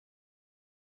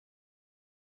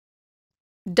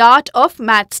Dart of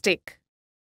Matchstick.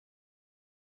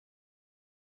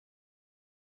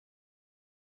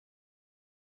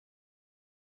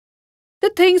 The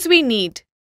things we need: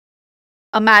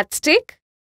 a matchstick,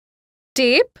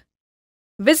 tape,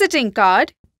 visiting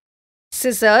card,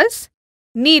 scissors,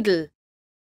 needle.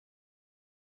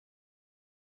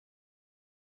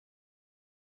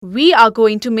 We are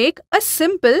going to make a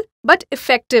simple but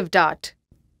effective dart.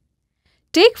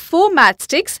 Take 4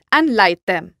 matchsticks and light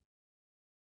them.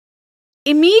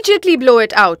 Immediately blow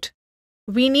it out.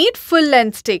 We need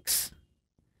full-length sticks.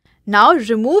 Now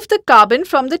remove the carbon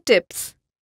from the tips.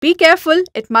 Be careful,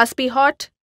 it must be hot.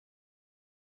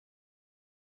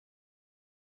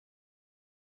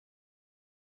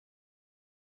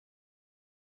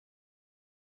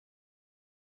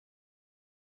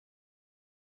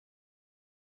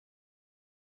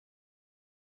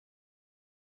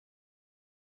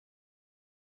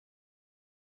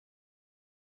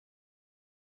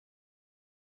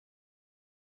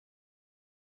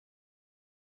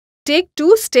 Take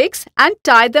 2 sticks and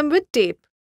tie them with tape.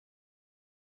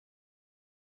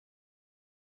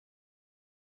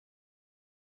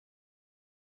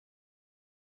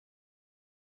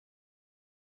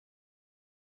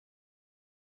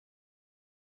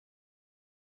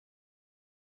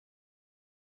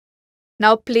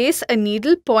 Now place a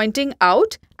needle pointing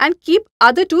out and keep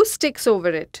other 2 sticks over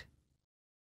it.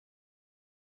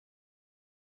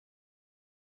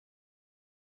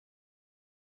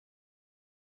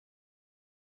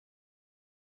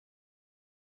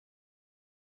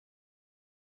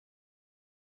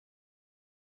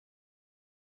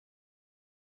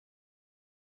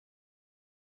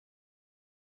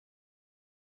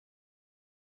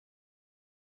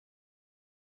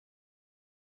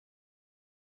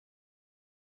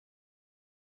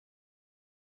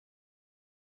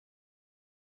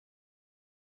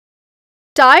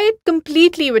 Tie it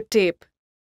completely with tape.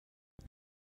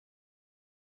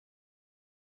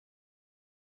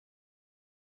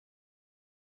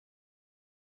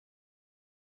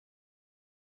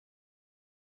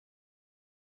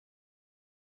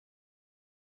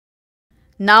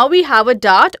 Now we have a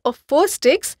dart of 4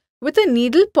 sticks with a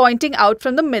needle pointing out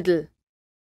from the middle.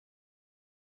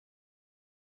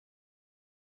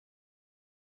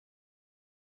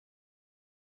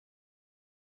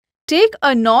 Take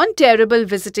a non-tearable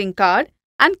visiting card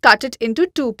and cut it into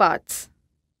 2 parts.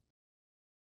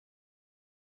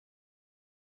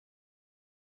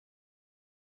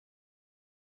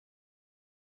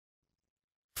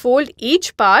 Fold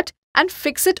each part and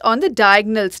fix it on the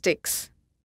diagonal sticks.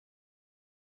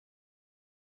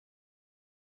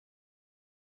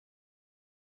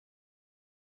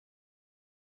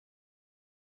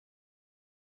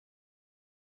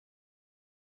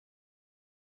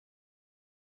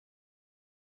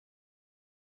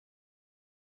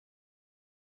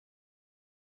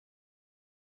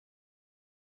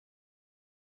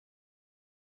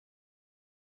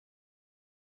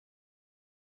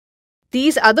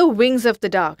 These are the wings of the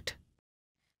dart.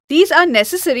 These are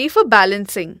necessary for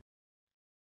balancing.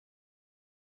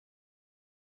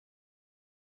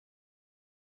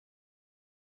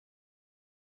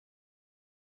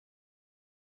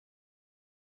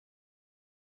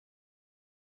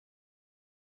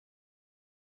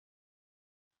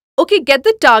 Okay, get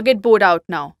the target board out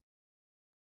now.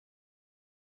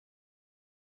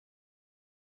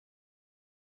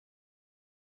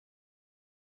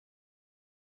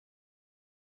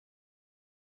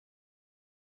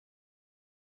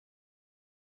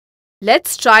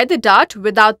 Let's try the dart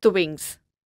without the wings.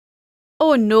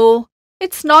 Oh no,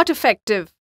 it's not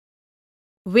effective.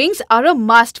 Wings are a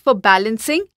must for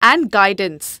balancing and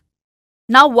guidance.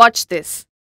 Now watch this.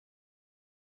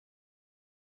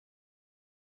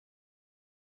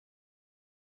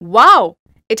 Wow,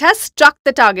 it has struck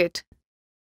the target.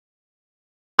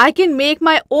 I can make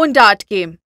my own dart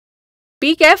game.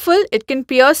 Be careful, it can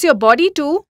pierce your body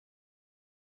too.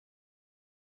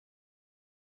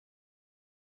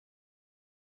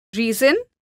 Reason: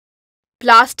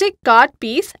 plastic card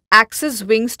piece acts as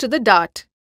wings to the dart.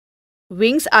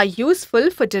 Wings are useful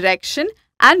for direction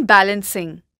and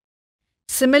balancing.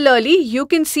 Similarly, you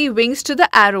can see wings to the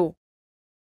arrow.